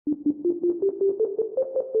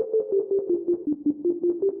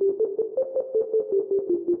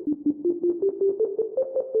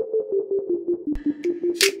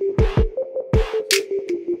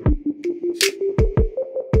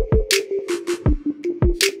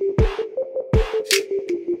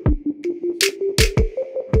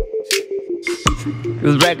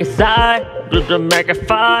Reconcile, do the make it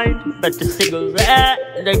fine. But the cigarette,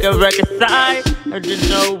 nigga reconcile. And you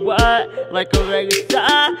know what, like a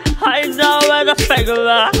reconcile. I know where to figure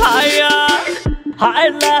out higher. I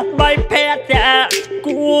left my pants at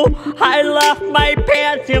school. I left my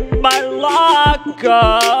pants in my locker.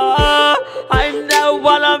 I know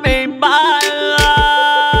what I mean by love.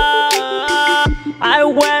 I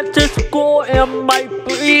went to school in my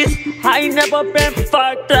briefs. I never been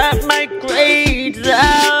fucked up my grades.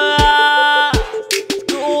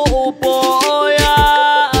 Schoolboy,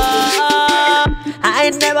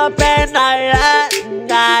 I never been that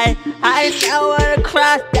guy. I know where to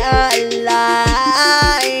cross the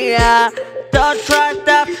line. Don't trust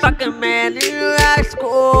that fucking man in your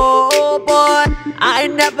schoolboy. I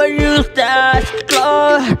never used that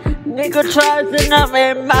clothes. Nigga tries to not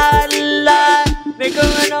make my life. Nigga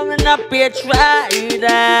when I'm in a bitch right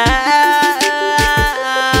now.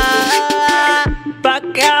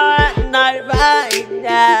 Fuck out at night right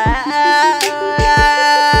now.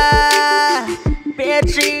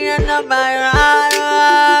 Bitchy in my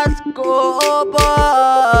right schoolboy.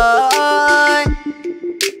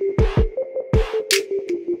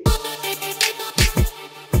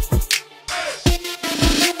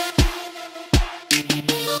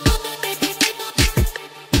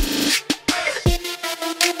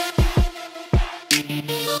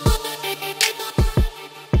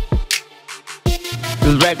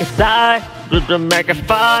 Reconcile, do the make it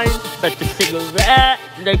fine. But the cigarette,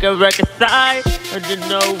 nigga reconcile. And you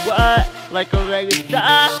know what, like a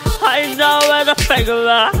reconcile. I know where to figure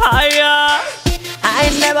out higher. I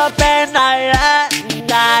never been that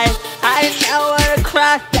guy. I know where to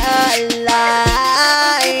cross the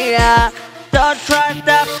line. Don't trust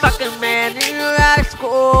that fucking man in your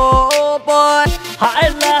schoolboy. I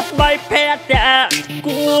left my pants at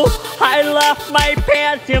school. I left my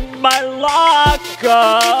pants in my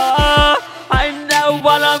locker. I know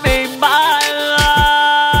what I mean by love.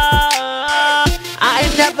 I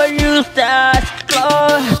never used that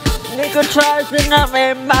clothes. Nigga tries to not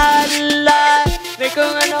make my life.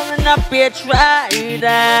 Nigga when I'm in a bitch right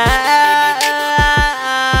now.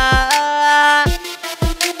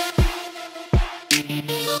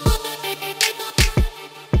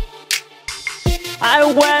 I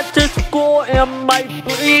went to school in my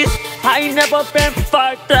briefs. I never been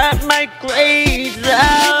fucked up my grades.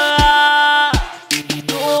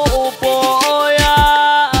 Schoolboy,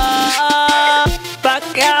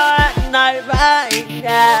 fuck out at night right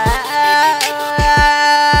now.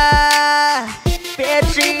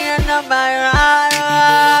 Bitchy in my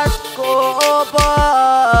right schoolboy.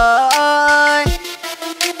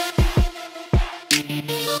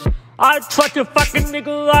 I trust a fucking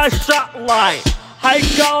nigga like shot line. I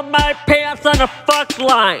got my pants on the fuck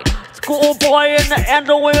line. Schoolboy in the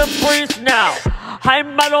underwear briefs now. I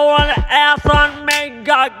metal on the ass on me.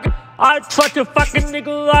 I trust a fucking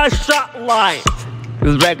nigga like shot line.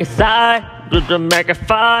 Reconcile, do the make it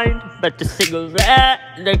fine. But the cigarette,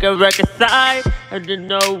 nigga reconcile. And you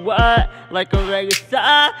know what, like a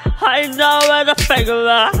reconcile. I know where to figure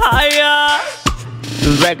out higher.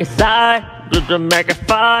 Reconcile, do the make it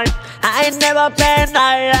fine. I never been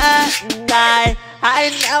that guy.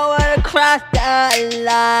 I know where to cross the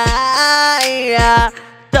line.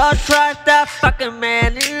 Don't trust that fucking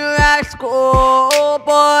man in your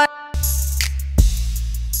schoolboy.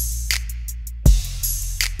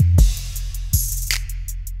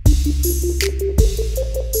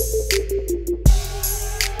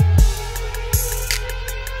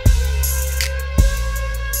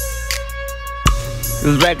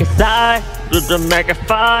 Reconcile, do the make it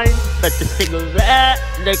fine. But the cigarette,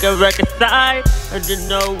 nigga reconcile. And you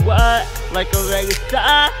know what, like a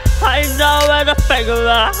reconcile. I know where to figure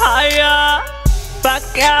out higher.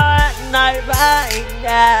 Fuck out at night right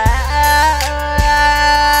now.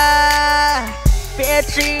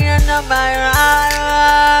 Bitchy in my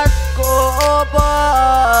right schoolboy.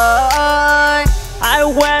 I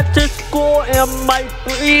went to school in my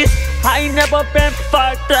briefs. I never been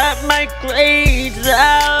fucked up my grades.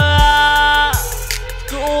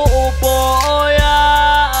 Schoolboy,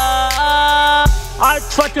 I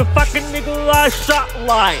trust a fucking nigga like shot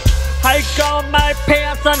line. I got my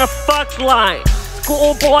pants on the fuck line.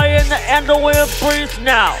 Schoolboy in the underwear briefs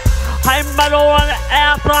now. I metal on the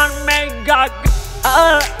ass on me.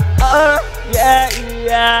 Yeah,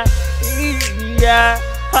 yeah,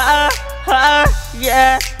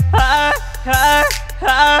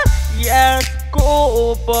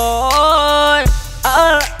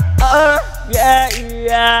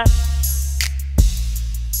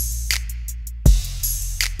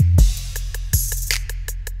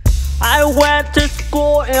 went to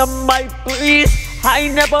school in my briefs. I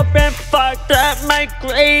never been fucked at my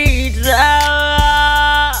grades.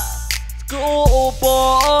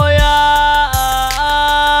 Schoolboy.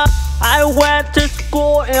 I went to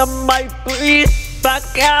school in my briefs. Back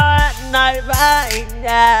out at night right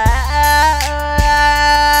now.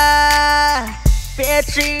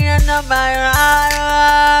 Bitching into my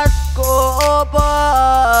eyes.